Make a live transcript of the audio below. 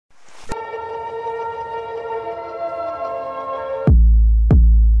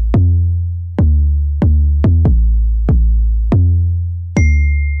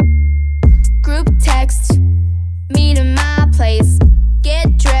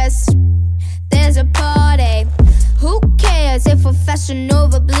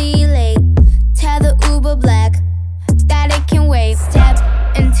fashionably late. Tell the Uber black that it can wait. Step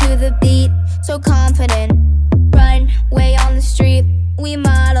into the beat, so confident. Run way on the street, we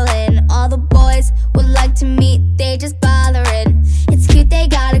modeling. All the boys would like to meet, they just bothering. It's cute they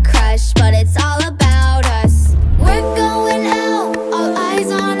got a crush, but it's all about us. We're going out, all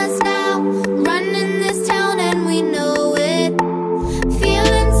eyes on us now. Running this town and we know it.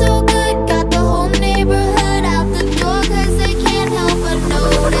 Feeling so good, got the whole neighborhood out the door, cause they can't help but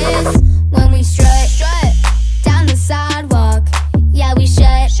notice. When we strut down the sidewalk, yeah we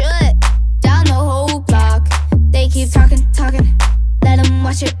shut down the whole block. They keep talking, let them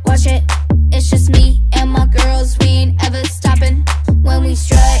watch it. It's just me and my girls, we ain't ever stopping. When we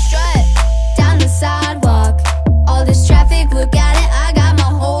strut down the sidewalk, all this traffic, look at it, I got my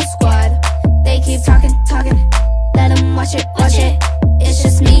whole squad. They keep talking, let them watch it. It's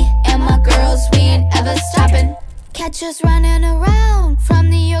just me and my girls, we ain't ever stopping. Catch us running around from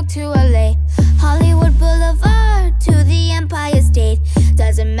New York to LA, Hollywood Boulevard to the Empire State.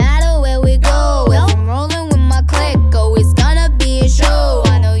 Doesn't matter where we go, if I'm rolling with my clique, oh, it's gonna be a show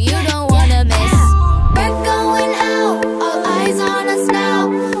I know you don't wanna miss. We're going out, all eyes on us now.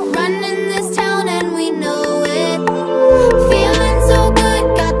 Running this town and we know it. Feeling so good,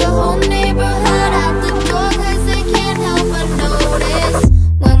 got the whole neighborhood out the door, cause they can't help but notice.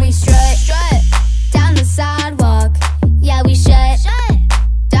 When we strut down the sidewalk, yeah we shut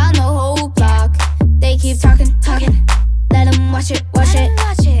down the whole block. They keep talking, let them watch it.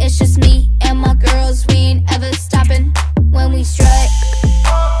 It's just me and my girls, we ain't ever stopping. When we strut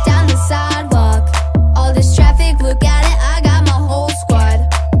down the sidewalk, all this traffic, look at it, I got my whole squad.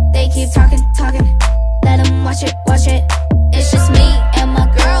 They keep talking, let them watch it.